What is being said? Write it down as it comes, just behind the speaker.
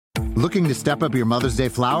Looking to step up your Mother's Day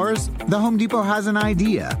flowers? The Home Depot has an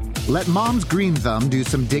idea. Let Mom's Green Thumb do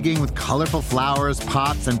some digging with colorful flowers,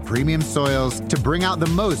 pots, and premium soils to bring out the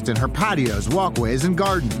most in her patios, walkways, and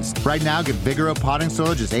gardens. Right now, get Vigoro potting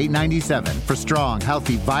soil just $8.97 for strong,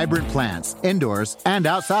 healthy, vibrant plants, indoors and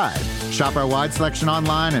outside. Shop our wide selection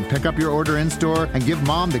online and pick up your order in-store and give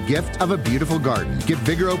Mom the gift of a beautiful garden. Get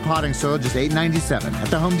Vigoro potting soil just $8.97 at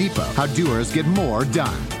the Home Depot. How doers get more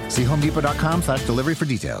done. See homedepot.com/delivery for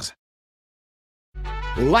details.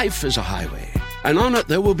 Life is a highway, and on it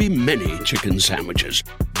there will be many chicken sandwiches.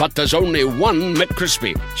 But there's only one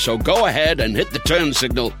McCrispy. So go ahead and hit the turn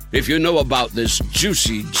signal if you know about this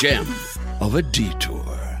juicy gem of a detour.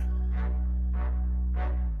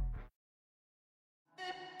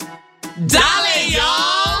 Dale,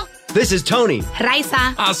 y'all! This is Tony,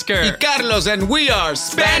 Raisa, Oscar, y Carlos, and we are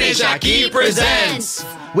Spanish Aquí Presents.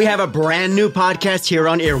 We have a brand new podcast here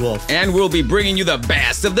on Earwolf. And we'll be bringing you the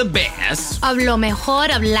best of the best of lo mejor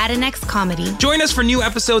of Latinx comedy. Join us for new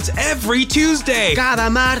episodes every Tuesday. Cada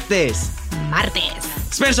martes.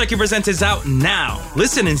 Spanish Aquí Presents is out now.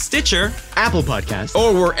 Listen in Stitcher, Apple Podcasts,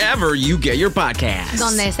 or wherever you get your podcasts.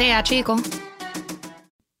 Donde sea, chico.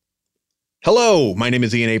 Hello, my name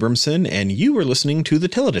is Ian Abramson, and you are listening to The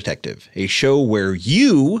Teledetective, a show where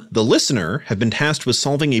you, the listener, have been tasked with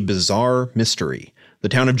solving a bizarre mystery. The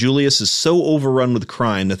town of Julius is so overrun with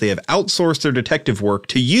crime that they have outsourced their detective work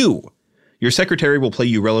to you. Your secretary will play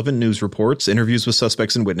you relevant news reports, interviews with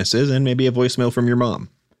suspects and witnesses, and maybe a voicemail from your mom.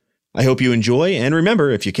 I hope you enjoy, and remember,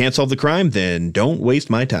 if you can't solve the crime, then don't waste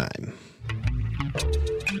my time.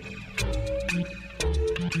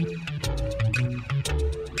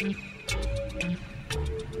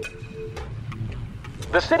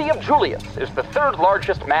 The city of Julius is the third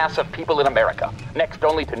largest mass of people in America, next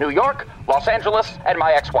only to New York, Los Angeles, and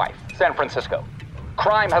my ex-wife, San Francisco.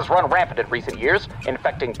 Crime has run rampant in recent years,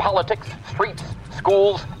 infecting politics, streets,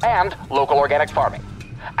 schools, and local organic farming.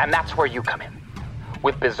 And that's where you come in.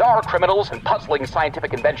 With bizarre criminals and puzzling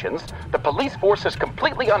scientific inventions, the police force is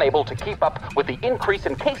completely unable to keep up with the increase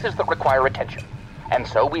in cases that require attention. And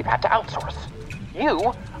so we've had to outsource.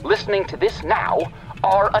 You, listening to this now,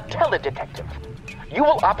 are a teledetective. You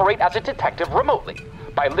will operate as a detective remotely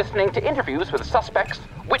by listening to interviews with suspects,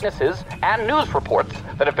 witnesses, and news reports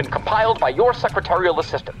that have been compiled by your secretarial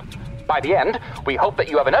assistant. By the end, we hope that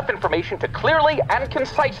you have enough information to clearly and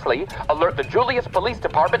concisely alert the Julius Police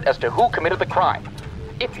Department as to who committed the crime.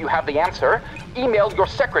 If you have the answer, email your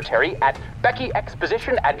secretary at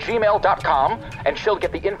beckyexposition@gmail.com and she'll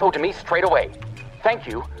get the info to me straight away. Thank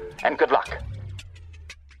you, and good luck.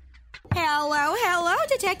 Hello,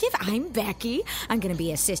 Detective. I'm Becky. I'm going to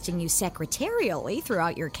be assisting you secretarially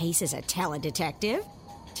throughout your case as a teledetective.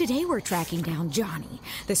 Today we're tracking down Johnny,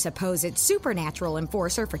 the supposed supernatural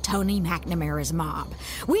enforcer for Tony McNamara's mob.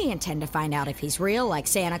 We intend to find out if he's real, like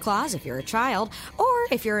Santa Claus if you're a child, or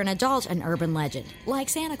if you're an adult, an urban legend, like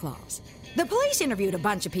Santa Claus. The police interviewed a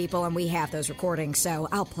bunch of people, and we have those recordings, so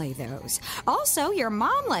I'll play those. Also, your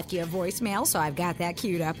mom left you a voicemail, so I've got that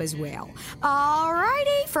queued up as well.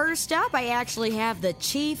 Alrighty, first up, I actually have the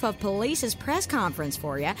Chief of Police's press conference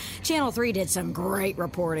for you. Channel 3 did some great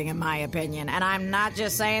reporting, in my opinion, and I'm not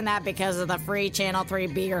just saying that because of the free Channel 3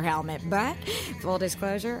 beer helmet, but, full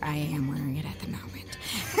disclosure, I am wearing it at the moment.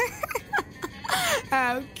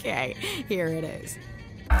 Okay, here it is.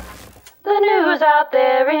 The news out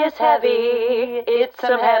there is heavy. It's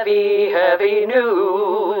some heavy, heavy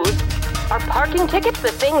news. Are parking tickets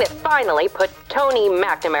the thing that finally put Tony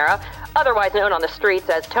McNamara, otherwise known on the streets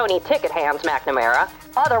as Tony Ticket Hands McNamara,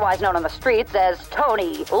 otherwise known on the streets as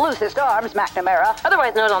Tony Loosest Arms McNamara,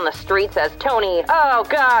 otherwise known on the streets as Tony, oh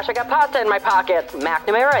gosh, I got pasta in my pocket,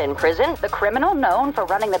 McNamara in prison? The criminal known for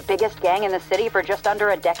running the biggest gang in the city for just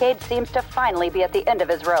under a decade seems to finally be at the end of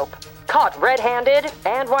his rope. Caught red-handed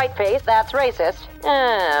and white-faced. That's racist.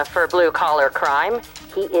 For blue-collar crime,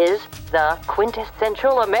 he is the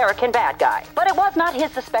quintessential American bad guy. But it was not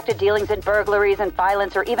his suspected dealings in burglaries and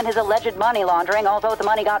violence or even his alleged money laundering, although the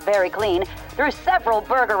money got very clean, through several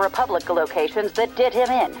Burger Republic locations that did him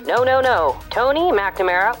in. No. Tony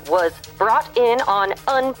McNamara was brought in on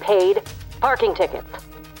unpaid parking tickets.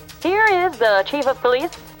 Here is the Chief of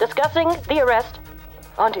Police discussing the arrest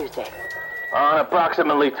on Tuesday. On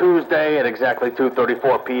approximately Tuesday at exactly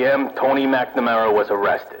 2:34 p.m., Tony McNamara was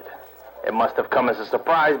arrested. It must have come as a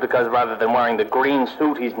surprise because rather than wearing the green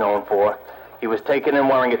suit he's known for, he was taken in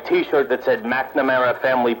wearing a T-shirt that said McNamara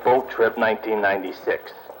Family Boat Trip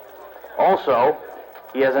 1996. Also,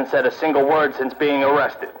 he hasn't said a single word since being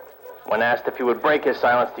arrested. When asked if he would break his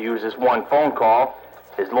silence to use his one phone call,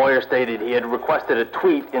 his lawyer stated he had requested a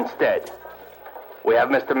tweet instead. We have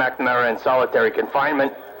Mr. McNamara in solitary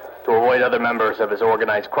confinement, to avoid other members of his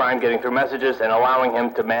organized crime getting through messages and allowing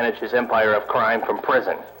him to manage his empire of crime from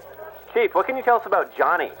prison. Chief, what can you tell us about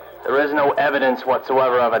Johnny? There is no evidence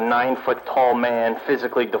whatsoever of a 9-foot-tall man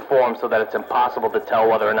physically deformed so that it's impossible to tell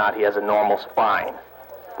whether or not he has a normal spine.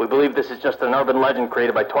 We believe this is just an urban legend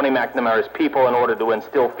created by Tony McNamara's people in order to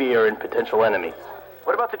instill fear in potential enemies.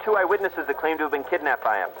 What about the 2 eyewitnesses that claim to have been kidnapped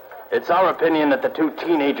by him? It's our opinion that the 2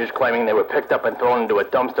 teenagers claiming they were picked up and thrown into a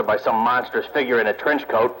dumpster by some monstrous figure in a trench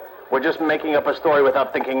coat were just making up a story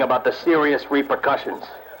without thinking about the serious repercussions.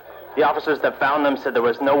 The officers that found them said there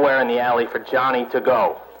was nowhere in the alley for Johnny to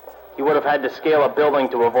go. He would have had to scale a building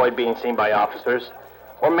to avoid being seen by officers,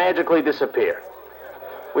 or magically disappear.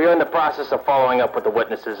 We are in the process of following up with the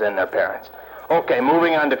witnesses and their parents. Okay,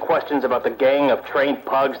 moving on to questions about the gang of trained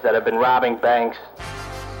pugs that have been robbing banks.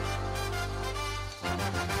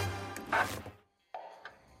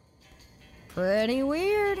 Pretty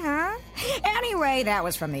weird, huh? Anyway, that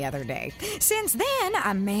was from the other day. Since then,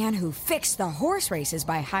 a man who fixed the horse races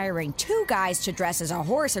by hiring 2 guys to dress as a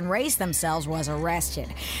horse and race themselves was arrested.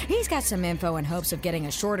 He's got some info in hopes of getting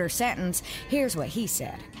a shorter sentence. Here's what he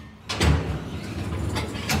said.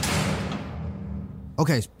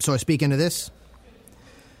 Okay, so I speak into this.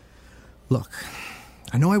 Look,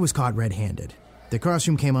 I know I was caught red-handed. The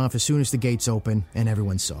costume came off as soon as the gates opened and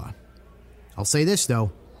everyone saw. I'll say this,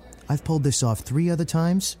 though. I've pulled this off 3 other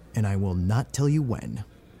times, and I will not tell you when.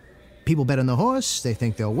 People bet on the horse, they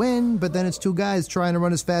think they'll win, but then it's 2 guys trying to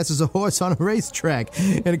run as fast as a horse on a racetrack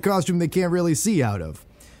in a costume they can't really see out of.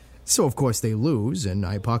 So, of course, they lose, and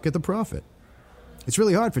I pocket the profit. It's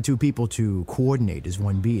really hard for 2 people to coordinate as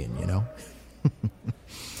one being, you know?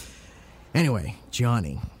 Anyway,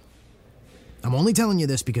 Johnny. I'm only telling you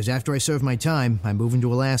this because after I serve my time, I'm moving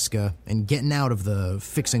to Alaska and getting out of the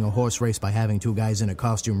fixing a horse race by having 2 guys in a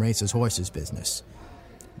costume race as horses business.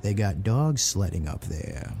 They got dogs sledding up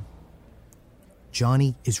there.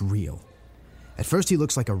 Johnny is real. At first he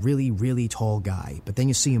looks like a really, really tall guy, but then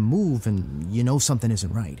you see him move and you know something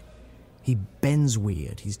isn't right. He bends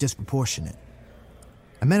weird. He's disproportionate.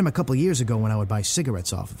 I met him a couple years ago when I would buy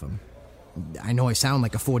cigarettes off of him. I know I sound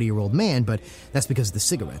like a 40-year-old man, but that's because of the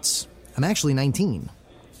cigarettes. I'm actually 19.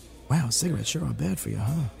 Wow, cigarettes sure are bad for you,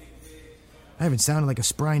 huh? I haven't sounded like a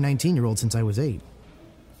spry 19-year-old since I was 8.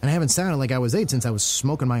 And I haven't sounded like I was 8 since I was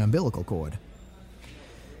smoking my umbilical cord.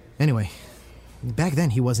 Anyway, back then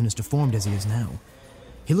he wasn't as deformed as he is now.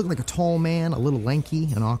 He looked like a tall man, a little lanky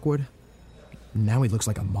and awkward. Now he looks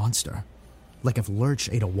like a monster. Like if Lurch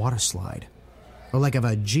ate a water slide. Or like if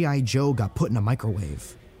a G.I. Joe got put in a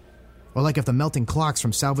microwave. Or like if the melting clocks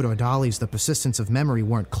from Salvador Dali's The Persistence of Memory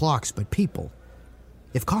weren't clocks, but people.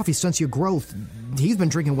 If coffee stunts your growth, he's been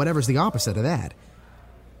drinking whatever's the opposite of that.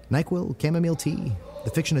 NyQuil, chamomile tea,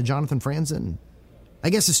 the fiction of Jonathan Franzen. I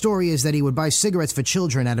guess the story is that he would buy cigarettes for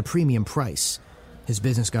children at a premium price. His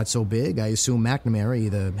business got so big, I assume McNamara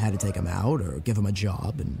either had to take him out or give him a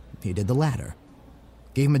job, and he did the latter.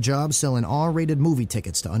 Gave him a job selling R-rated movie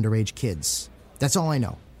tickets to underage kids. That's all I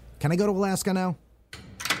know. Can I go to Alaska now?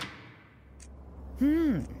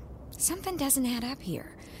 Something doesn't add up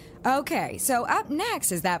here. Okay, so up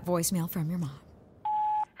next is that voicemail from your mom.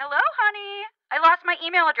 Hello, honey. I lost my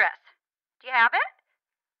email address. Do you have it?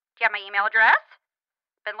 Do you have my email address?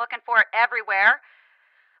 Been looking for it everywhere.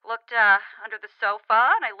 Looked under the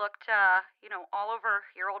sofa, and I looked, all over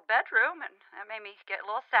your old bedroom, and that made me get a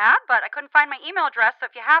little sad, but I couldn't find my email address, so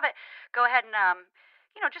if you have it, go ahead and,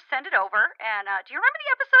 just send it over. And do you remember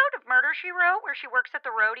the episode of Murder, She Wrote, where she works at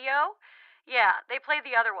the rodeo? Yeah, they play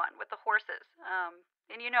the other one with the horses.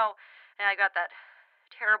 And I got that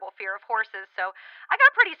terrible fear of horses, so I got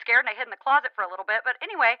pretty scared and I hid in the closet for a little bit. But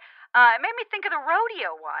anyway, it made me think of the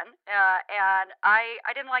rodeo one, and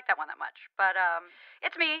I didn't like that one that much. But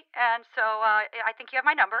it's me, and so I think you have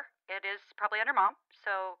my number. It is probably under Mom,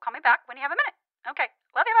 so call me back when you have a minute. Okay,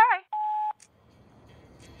 love you, bye.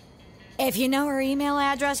 If you know her email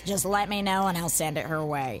address, just let me know and I'll send it her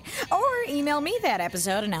way. Or email me that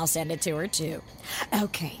episode and I'll send it to her too.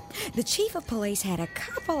 Okay, the chief of police had a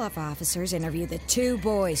couple of officers interview the 2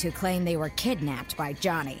 boys who claimed they were kidnapped by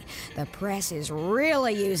Johnny. The press is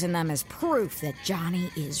really using them as proof that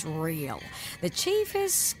Johnny is real. The chief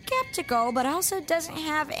is skeptical, but also doesn't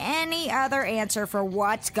have any other answer for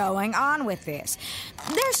what's going on with this.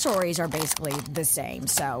 Their stories are basically the same,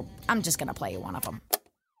 so I'm just gonna play you one of them.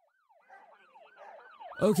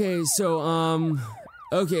 Okay, so,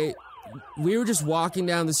 we were just walking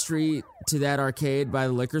down the street to that arcade by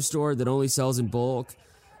the liquor store that only sells in bulk.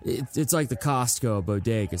 It's like the Costco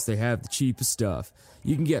bodegas. They have the cheapest stuff.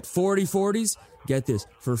 You can get 40/40s, get this,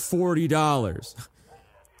 for $40.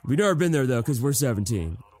 We've never been there, though, because we're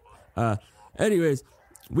 17. Anyways,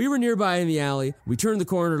 we were nearby in the alley. We turned the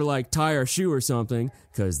corner to like tie our shoe or something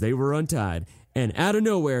because they were untied. And out of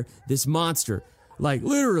nowhere, this monster, like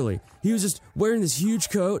literally, he was just wearing this huge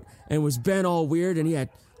coat and was bent all weird, and he had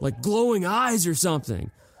like glowing eyes or something.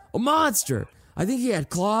 A monster. I think he had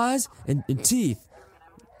claws and teeth.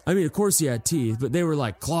 I mean, of course he had teeth, but they were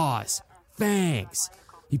like claws, fangs.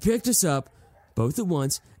 He picked us up both at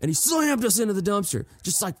once, and he slammed us into the dumpster.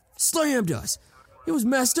 Just like slammed us. It was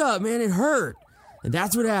messed up, man. It hurt. And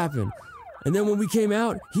that's what happened. And then when we came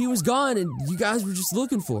out, he was gone, and you guys were just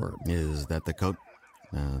looking for him. Is that the coat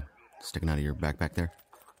sticking out of your backpack there?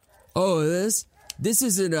 Oh, this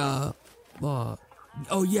isn't, oh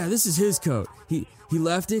yeah, this is his coat. He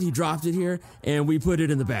left it, he dropped it here, and we put it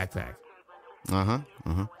in the backpack.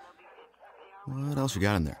 What else you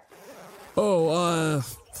got in there? Oh,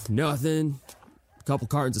 nothing. A couple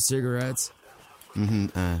cartons of cigarettes.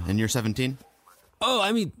 And you're 17? Oh,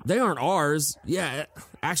 I mean, they aren't ours. Yeah,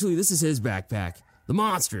 actually, this is his backpack. The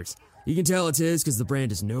monster's. You can tell it's his because the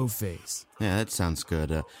brand is No Face. Yeah, that sounds good.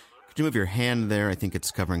 Could you move your hand there? I think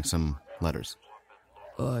it's covering some letters.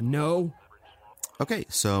 No. Okay,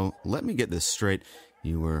 so let me get this straight.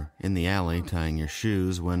 You were in the alley tying your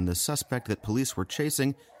shoes when the suspect that police were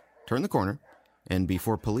chasing turned the corner, and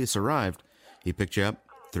before police arrived, he picked you up,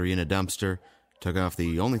 threw you in a dumpster, took off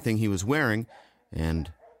the only thing he was wearing,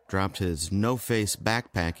 and dropped his no-face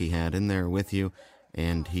backpack he had in there with you,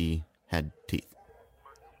 and he had teeth.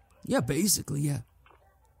 Yeah, basically, yeah.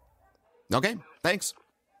 Okay, thanks.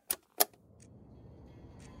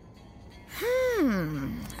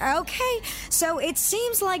 Okay, so it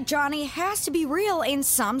seems like Johnny has to be real in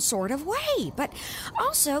some sort of way, but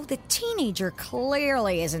also the teenager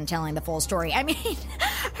clearly isn't telling the full story. I mean,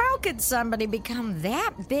 how could somebody become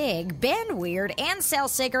that big, bend weird, and sell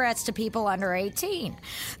cigarettes to people under 18?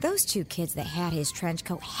 Those two kids that had his trench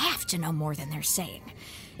coat have to know more than they're saying.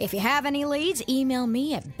 If you have any leads, email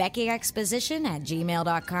me at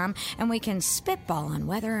beckyexposition@gmail.com, and we can spitball on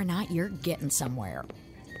whether or not you're getting somewhere.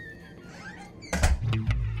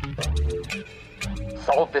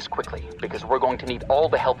 Solve this quickly, because we're going to need all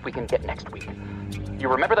the help we can get next week. You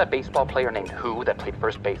remember that baseball player named Who that played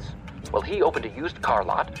first base? Well, he opened a used car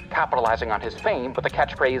lot, capitalizing on his fame with the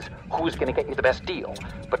catchphrase, "Who's gonna get you the best deal?"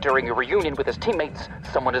 But during a reunion with his teammates,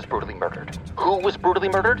 someone is brutally murdered. Who was brutally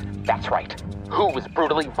murdered? That's right. Who was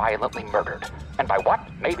brutally, violently murdered? And by what?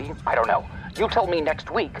 Maybe. I don't know. You tell me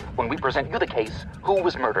next week when we present you the case, Who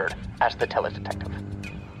was murdered, as the Teledetective.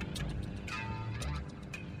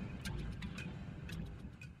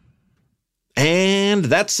 And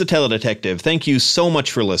that's the Teledetective. Thank you so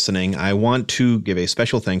much for listening. I want to give a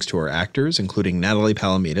special thanks to our actors, including Natalie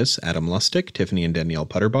Palamides, Adam Lustig, Tiffany and Danielle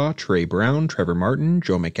Putterbaugh, Trey Brown, Trevor Martin,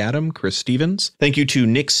 Joe McAdam, Chris Stevens. Thank you to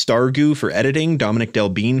Nick Stargoo for editing, Dominic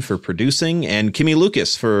Delbene for producing, and Kimmy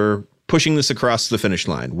Lucas for pushing this across the finish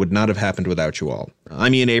line. Would not have happened without you all.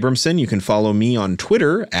 I'm Ian Abramson. You can follow me on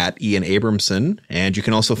Twitter at Ian Abramson, and you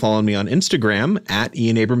can also follow me on Instagram at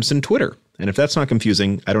Ian Abramson Twitter. And if that's not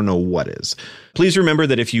confusing, I don't know what is. Please remember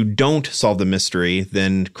that if you don't solve the mystery,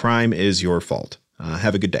 then crime is your fault.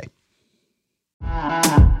 Have a good day.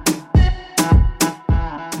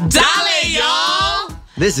 Dale, y'all!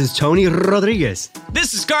 This is Tony Rodriguez.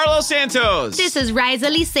 This is Carlos Santos. This is Riza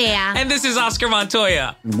Licea. And this is Oscar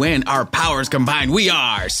Montoya. When our powers combine, we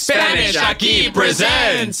are Spanish Aquí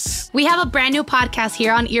Presents. We have a brand new podcast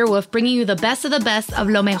here on Earwolf, bringing you the best of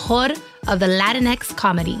lo mejor of the Latinx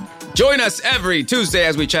comedy. Join us every Tuesday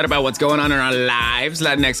as we chat about what's going on in our lives,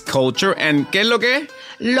 Latinx culture, and ¿qué es lo que?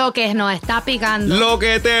 Lo que nos está picando. Lo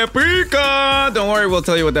que te pica. Don't worry, we'll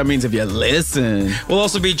tell you what that means if you listen. We'll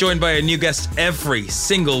also be joined by a new guest every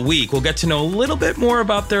single week. We'll get to know a little bit more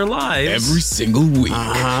about their lives. Every single week.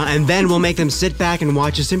 And then we'll make them sit back and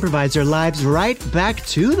watch us improvise their lives right back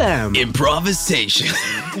to them. Improvisation.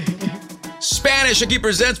 Spanish Aquí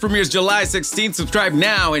Presents premieres July 16th. Subscribe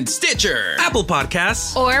now in Stitcher, Apple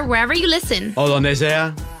Podcasts, or wherever you listen. O donde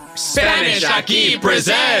sea. Spanish Aquí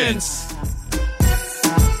Presents.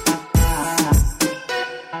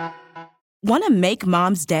 Want to make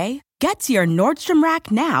Mom's Day? Get to your Nordstrom Rack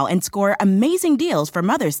now and score amazing deals for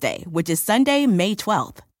Mother's Day, which is Sunday, May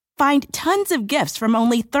 12th. Find tons of gifts from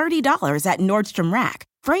only $30 at Nordstrom Rack.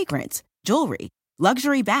 Fragrance, jewelry,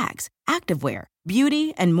 luxury bags, activewear,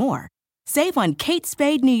 beauty, and more. Save on Kate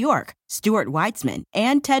Spade New York, Stuart Weitzman,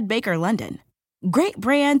 and Ted Baker London. Great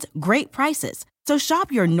brands, great prices. So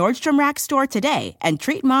shop your Nordstrom Rack store today and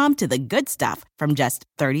treat Mom to the good stuff from just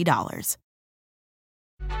 $30.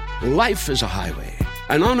 Life is a highway,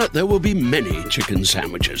 and on it there will be many chicken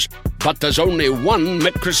sandwiches. But there's only one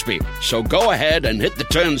McCrispy. So go ahead and hit the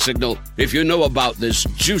turn signal if you know about this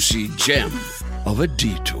juicy gem of a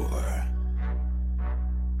detour.